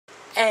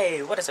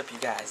Hey, what is up you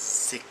guys?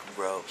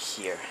 Zikro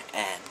here,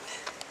 and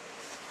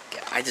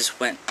yeah, I just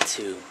went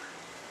to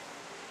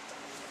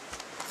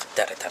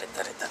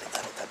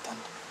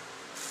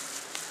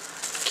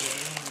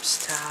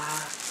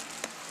GameStop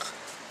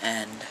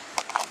and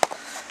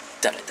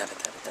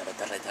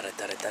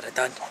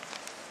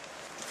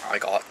I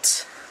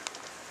got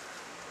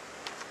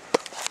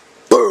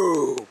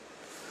boom!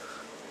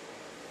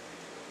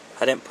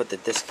 I didn't put the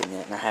disc in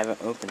yet, and I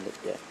haven't opened it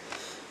yet.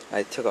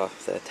 I took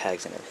off the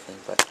tags and everything,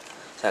 but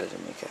decided to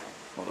make a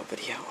little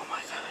video. Oh my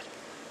god.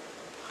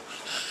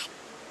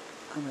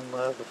 I'm in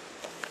love.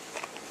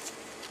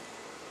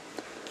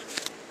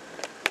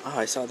 Oh,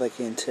 I saw that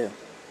game too.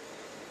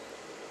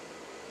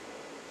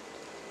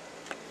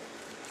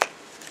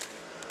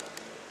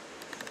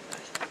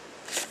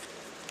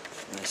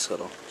 Nice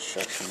little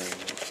instruction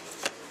manual.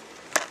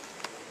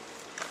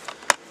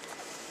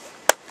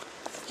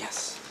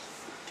 Yes.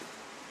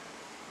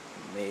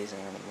 Amazing,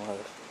 I'm in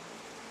love.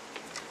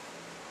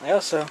 I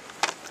also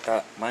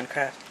got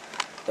Minecraft,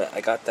 but I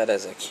got that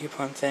as a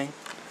coupon thing.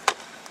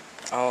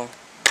 I'll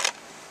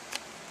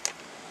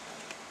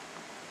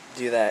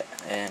do that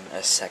in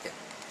a second.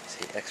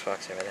 See,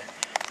 Xbox over there.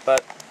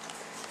 But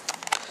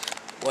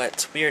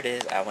what's weird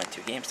is I went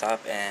to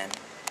GameStop and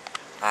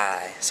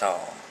I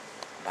saw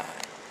my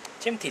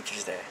gym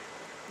teachers there.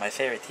 My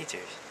favorite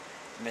teachers.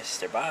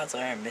 Mr.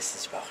 Bosler and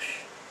Mrs.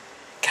 Bosch.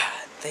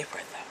 God, they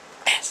were the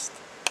best.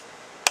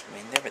 I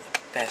mean, they were the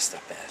best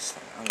of best.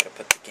 I'm gonna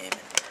put the game in,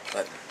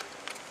 but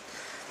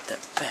the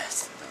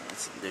best.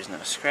 There's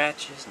no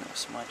scratches, no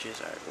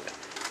smudges. Alright, we're good.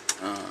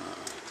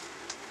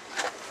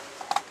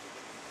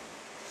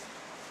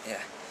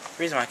 Yeah.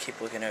 The reason why I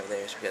keep looking over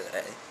there is because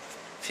I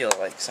feel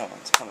like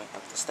someone's coming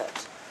up the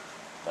steps.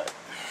 But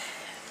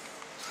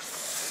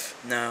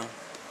no,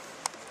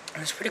 it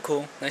was pretty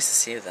cool. Nice to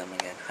see them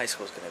again. High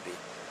school's gonna be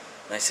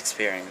a nice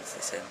experience.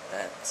 They said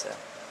that. So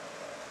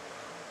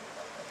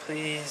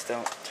please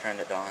don't turn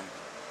it on.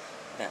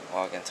 I didn't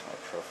log into my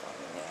profile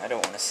yet. I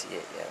don't want to see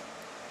it yet.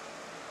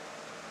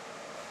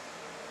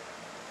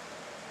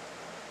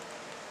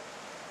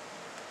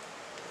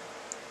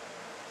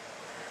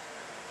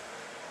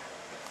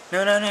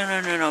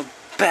 No.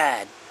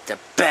 Bad. The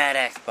bad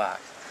Xbox.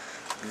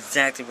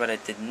 Exactly what I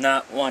did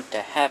not want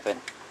to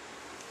happen.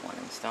 I want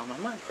to install my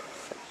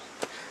Minecraft.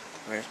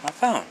 Where's my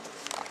phone?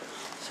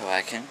 So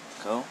I can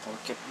go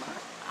look at my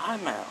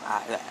email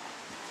out there.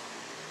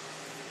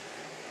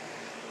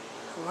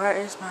 Where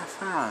is my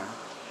phone?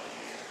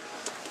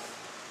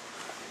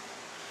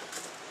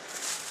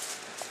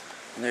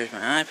 And there's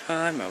my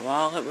iPod, my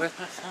wallet. Where's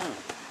my phone?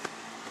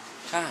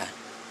 God.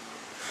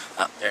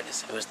 Oh, there it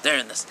is. It was there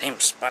in the same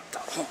spot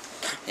though.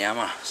 Yeah, I'm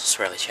on a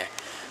swirly chair.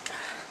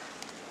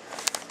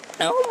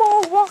 No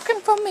more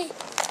walking for me.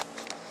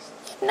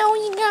 You know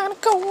you gotta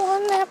go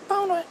on that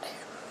phone right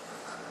there.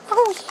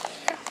 Oh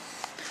yeah.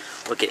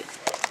 Look at it.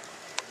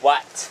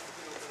 What?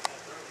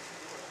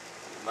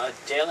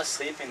 Jayla's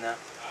sleeping though.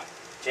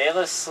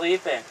 Jayla's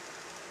sleeping.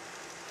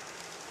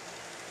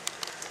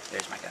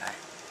 There's my guy.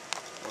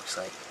 Looks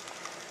like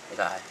the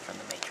guy from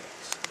the Matrix.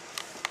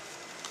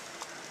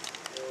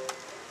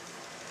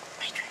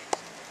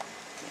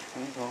 Yeah,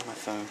 let me go on my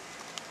phone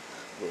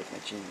with my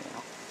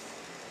Gmail.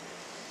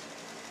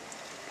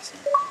 See?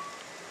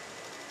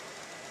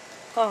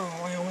 Oh,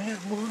 I only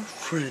have one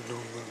friend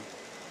on them.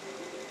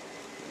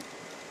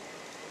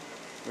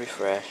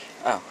 Refresh.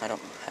 Oh, I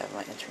don't have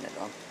my internet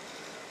on.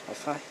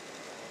 Wi-Fi.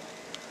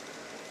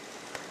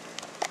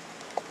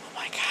 Oh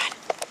my god.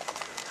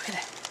 Look at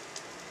that.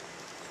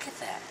 Look at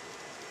that.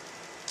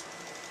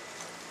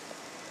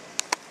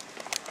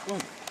 Oh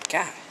my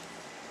god.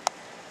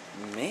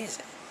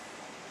 Amazing.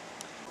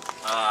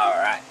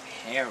 Alright,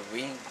 here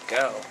we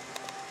go.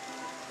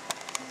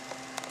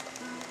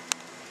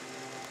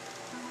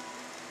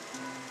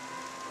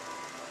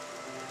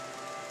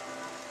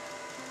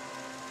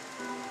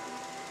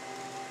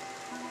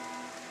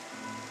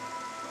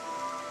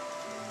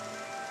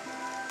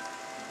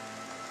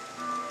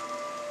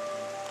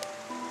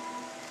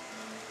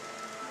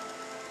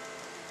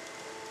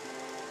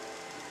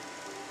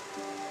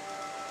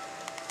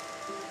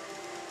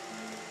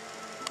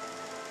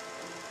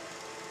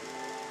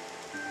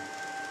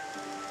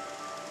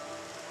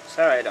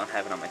 Sorry I don't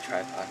have it on my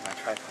tripod. My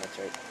tripod's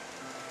right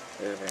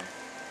over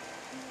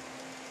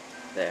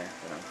there,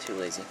 but I'm too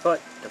lazy to put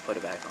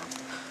it back on.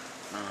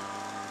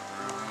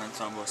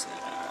 It's almost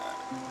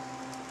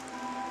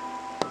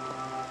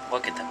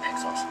look at the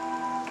pixels.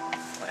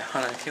 Wait,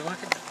 hold on. If you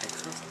look at the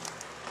pixels,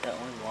 that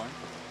only one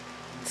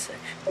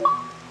section.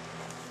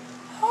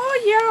 Oh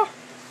yeah!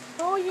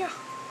 Oh yeah!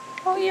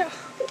 Oh yeah!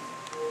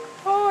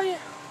 Oh yeah!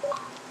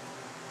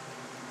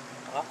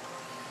 Oh.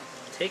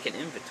 Take an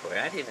inventory.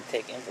 I didn't even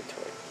take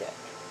inventory yet.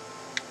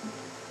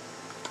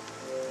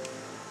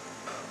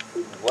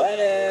 What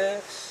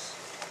ifs?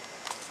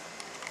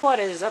 What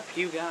is up,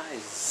 you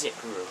guys?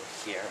 Zikro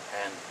here,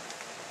 and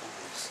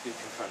I'm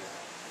scooping from the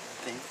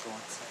thing for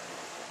 1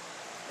 second.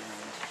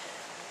 And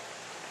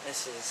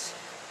this is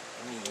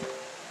me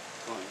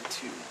going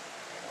to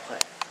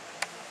play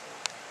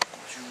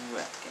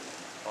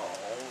Dragonball.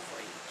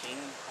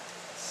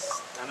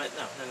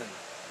 No. I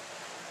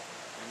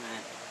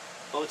meant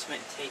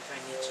Ultimate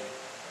Tenkaichi.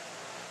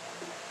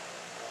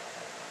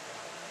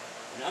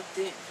 An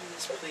update for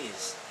this,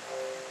 please.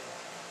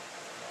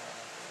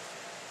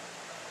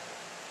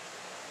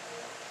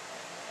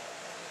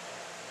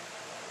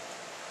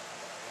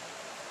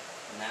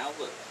 Now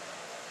look.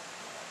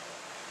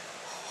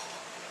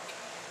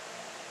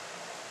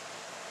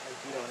 I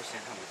don't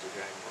understand how much of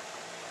Dragonball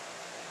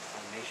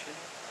animation.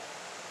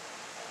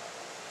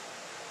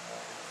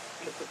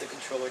 I'm gonna put the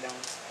controller down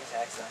in case I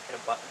accidentally hit a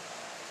button.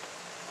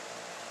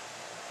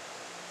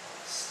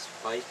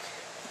 Spike.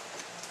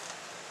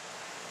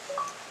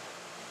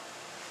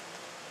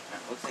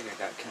 That looks like I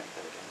got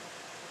connected again.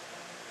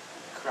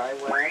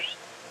 Cryware.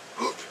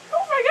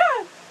 Oh my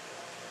god!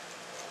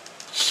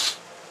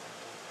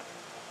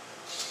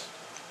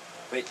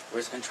 Wait,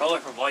 where's the controller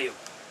for volume?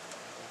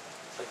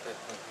 Wait.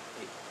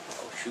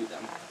 Oh, shoot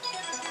them.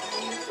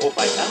 Oh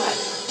my god!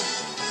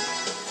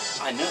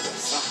 I know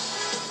this song.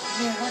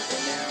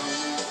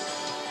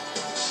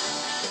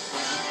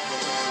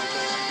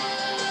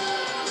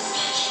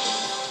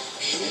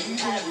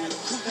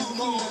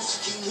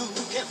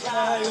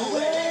 Fly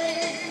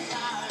away.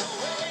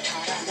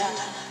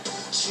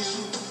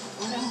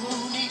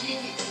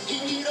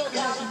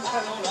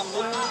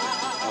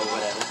 Oh,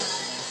 whatever.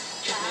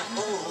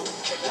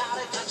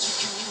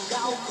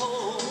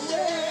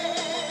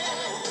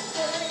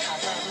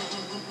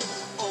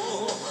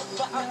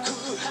 I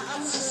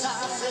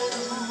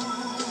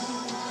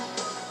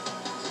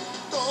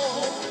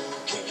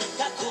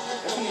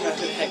don't know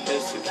who the heck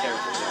those two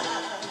characters are.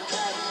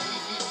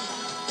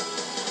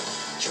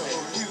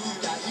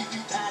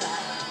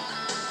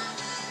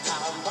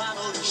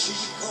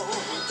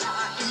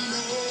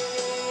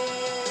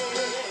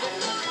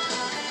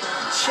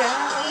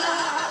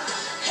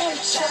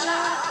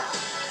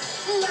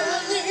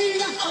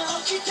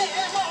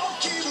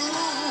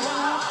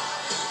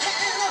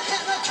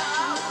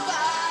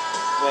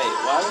 Wait,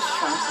 why was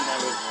Trunks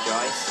never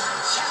Joyce?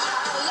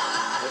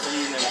 Wasn't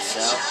he never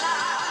Cell?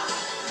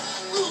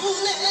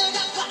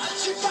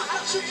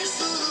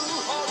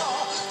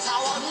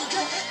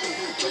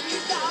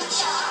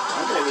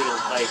 I'm gonna be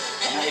like,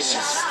 I'm not even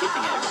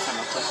skipping it every time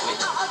I play. Wait.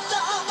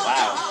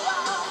 Wow.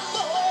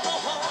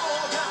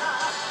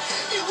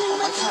 Oh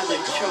my god,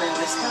 they're showing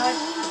this guy?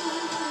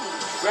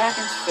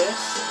 Dragon's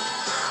Fist?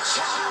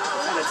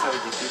 I think that's how he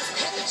defeats him.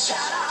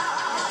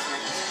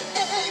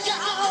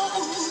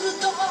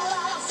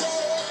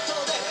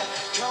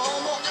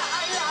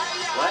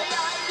 What?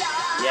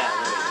 Yeah,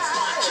 there it is.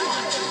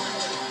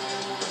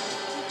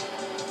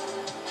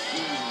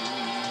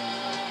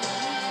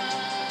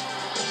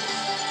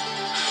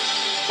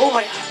 Oh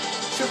my god!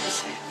 Super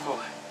Saiyan 4.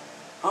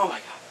 Oh my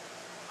god.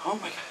 Oh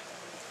my god.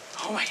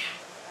 Oh my god.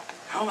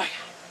 Oh my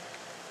god.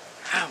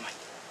 Oh my god.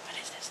 What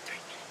is this? 3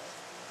 minutes.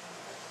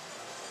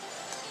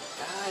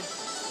 God.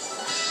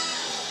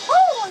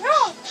 Oh my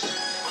god!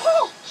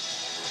 Oh!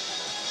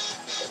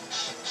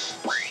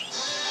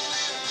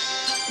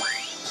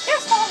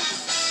 Yes, Mom!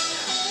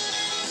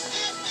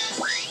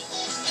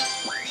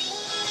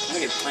 I'm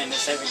gonna be playing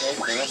this every day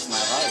for the rest of my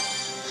life.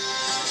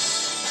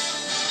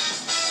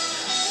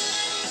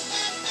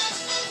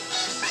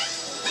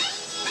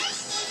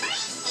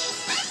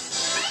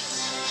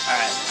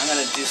 Alright, I'm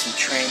gonna do some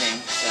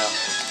training, so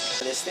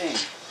for this thing.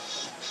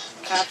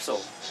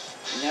 Capsule.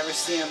 You never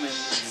see him in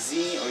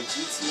Z or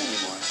GT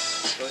anymore.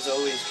 It was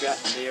always the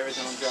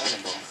original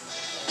Dragon Ball.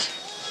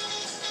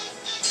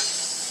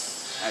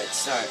 Alright,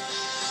 start.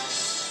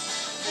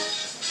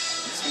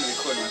 I'm just gonna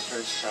record my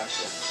first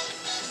practice.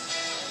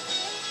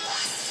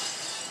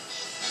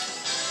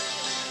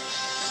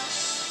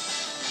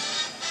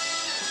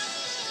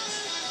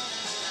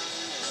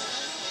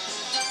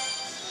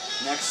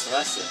 Next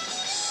lesson.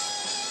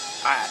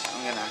 Alright,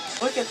 I'm gonna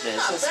look at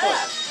this. Let's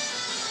look.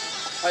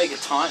 Oh, you can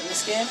taunt in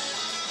this game?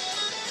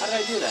 How did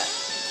I do that?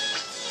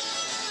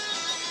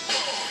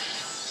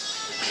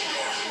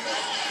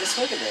 Just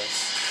look at this.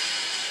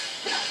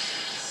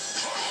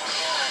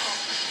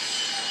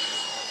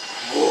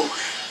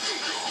 Whoosh.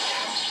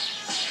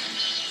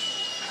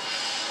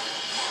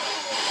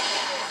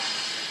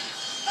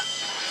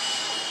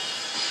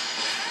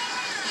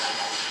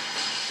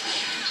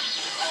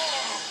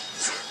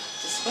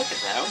 Just look at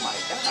that. Oh my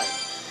god.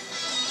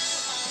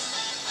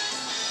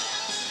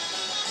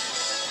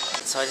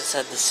 So I just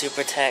had the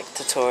Super Tech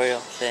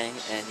tutorial thing,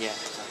 and yeah,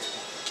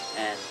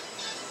 and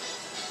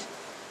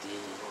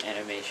the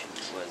animation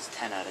was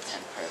 10 out of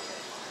 10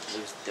 perfect. It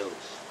was dope.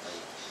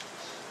 Like,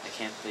 I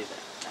can't believe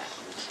that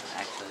was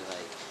actually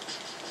like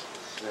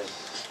good.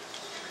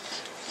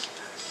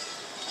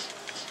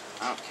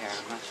 I don't care.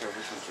 I'm not sure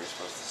which ones you're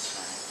supposed to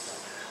smack, but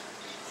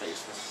I thought you were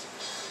supposed to.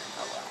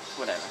 Oh well,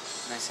 whatever.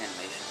 Nice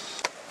animation.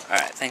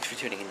 All right, thanks for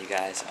tuning in, you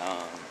guys.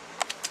 Hope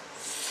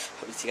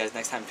to see you guys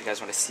next time. If you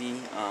guys want to see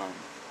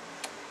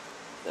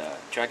the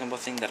Dragon Ball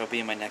thing, that'll be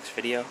in my next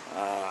video,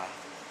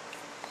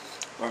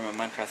 or my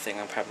Minecraft thing.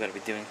 I'm probably going to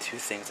be doing 2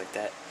 things like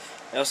that.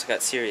 I also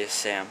got Serious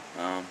Sam,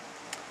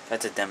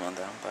 that's a demo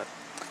though, but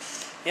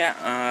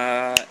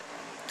yeah,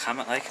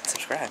 comment, like, and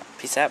subscribe.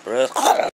 Peace out, bro.